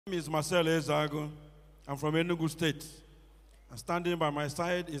My name is Marcel. I'm from Enugu State. And standing by my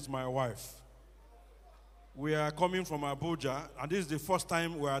side is my wife. We are coming from Abuja, and this is the first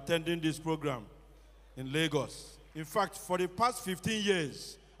time we are attending this program in Lagos. In fact, for the past 15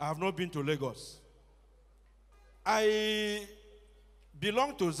 years, I have not been to Lagos. I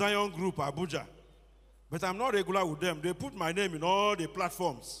belong to Zion Group, Abuja, but I'm not regular with them. They put my name in all the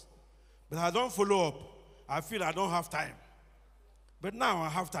platforms, but I don't follow up. I feel I don't have time. But now I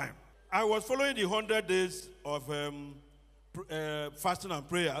have time. I was following the 100 days of fasting and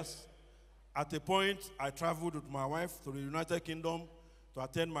prayers. At a point, I traveled with my wife to the United Kingdom to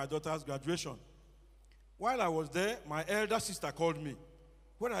attend my daughter's graduation. While I was there, my elder sister called me.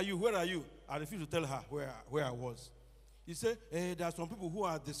 Where are you? Where are you? I refused to tell her where I was. He said, hey, there are some people who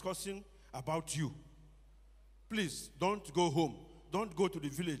are discussing about you. Please, don't go home. Don't go to the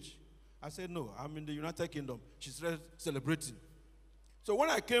village. I said, no, I'm in the United Kingdom. She's celebrating. So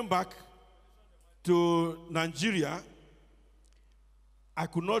when I came back to Nigeria, I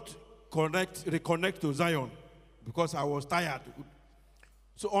could not reconnect to Zion because I was tired.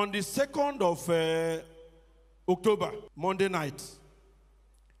 So on the 2nd of October, Monday night,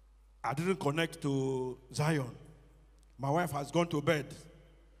 I didn't connect to Zion. My wife has gone to bed.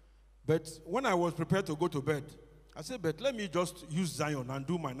 But when I was prepared to go to bed, I said, but let me just use Zion and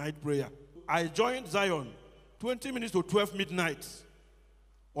do my night prayer. I joined Zion 20 minutes to 12 midnight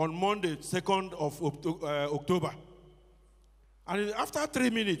on Monday, 2nd of October. And after 3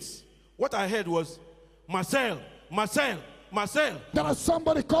 minutes, what I heard was, Marcel, Marcel, Marcel. There is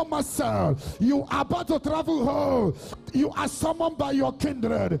somebody called Marcel. You are about to travel home. You are summoned by your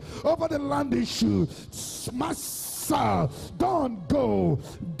kindred over the land issue. Marcel, don't go.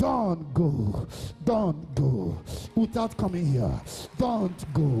 Don't go. Don't go. Without coming here.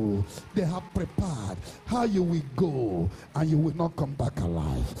 Don't go. They have prepared how you will go and you will not come back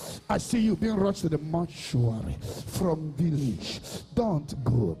alive. I see you being rushed to the mortuary from village. Don't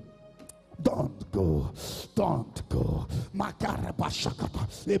go. Don't go. Don't go. By the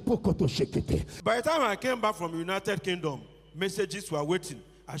time I came back from the United Kingdom, messages were waiting.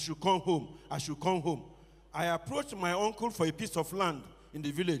 I should come home. I should come home. I approached my uncle for a piece of land in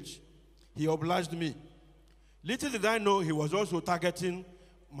the village. He obliged me. Little did I know he was also targeting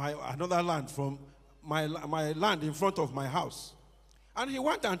another land from my land in front of my house. And he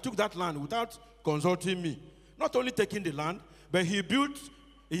went and took that land without consulting me. Not only taking the land, but he built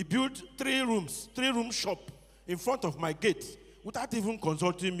 3 room shop in front of my gate without even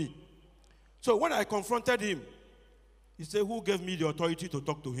consulting me. So when I confronted him, he said, who gave me the authority to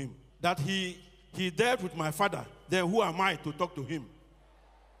talk to him? That he dealt with my father, then who am I to talk to him?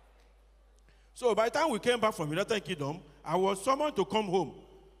 So by the time we came back from United Kingdom, I was summoned to come home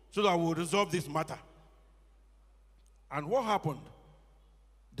so that I would resolve this matter. And what happened?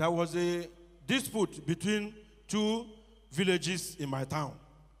 There was a dispute between 2 villages in my town.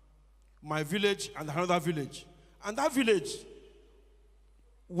 My village and another village. And that village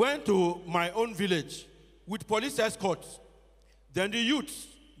went to my own village with police escort. Then the youths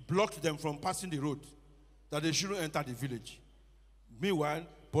blocked them from passing the road, that they shouldn't enter the village. Meanwhile,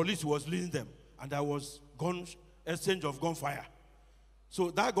 police was leading them, and there was exchange of gunfire.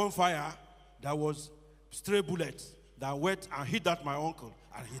 So that gunfire, there was stray bullets that went and hit that my uncle,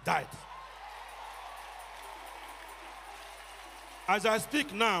 and he died. As I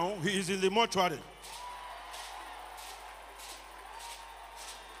speak now, he is in the mortuary.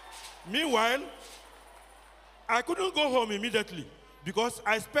 Meanwhile, I couldn't go home immediately because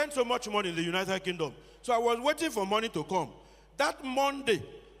I spent so much money in the United Kingdom. So I was waiting for money to come. That Monday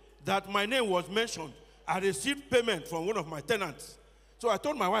that my name was mentioned, I received payment from one of my tenants. So I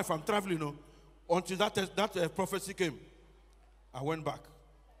told my wife I'm traveling, until that prophecy came. I went back.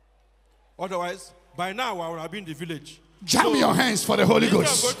 Otherwise, by now I would have been in the village. Jam your hands for the Holy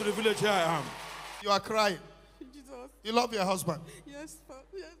Ghost. I'm going to the village, here I am. You are crying. Jesus. You love your husband. Yes,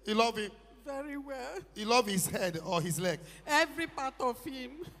 yes. You love him. Very well. You love his head or his leg. Every part of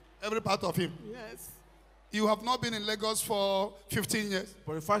him. Every part of him. Yes. You have not been in Lagos for 15 years.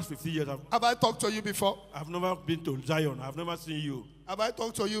 For the first 15 years, Have I talked to you before? I've never been to Zion. I've never seen you. Have I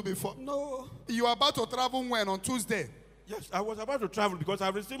talked to you before? No. You are about to travel when? On Tuesday? Yes, I was about to travel because I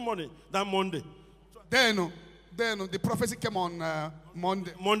received money that Monday. Then the prophecy came on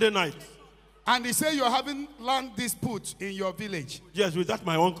Monday. Monday night. And he said you are having land dispute in your village. Yes, with that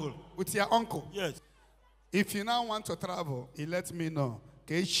my uncle. With your uncle. Yes. If you now want to travel, he let me know.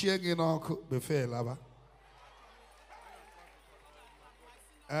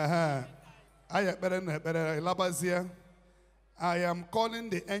 I am calling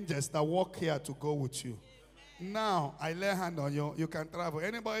the angels that walk here to go with you. Now, I lay hand on you. You can travel.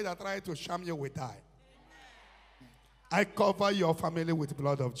 Anybody that tries to sham you will die. I cover your family with the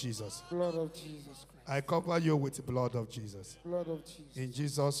blood of Jesus. Blood of Jesus Christ. I cover you with the blood of Jesus. Blood of Jesus. In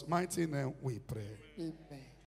Jesus' mighty name we pray. Amen.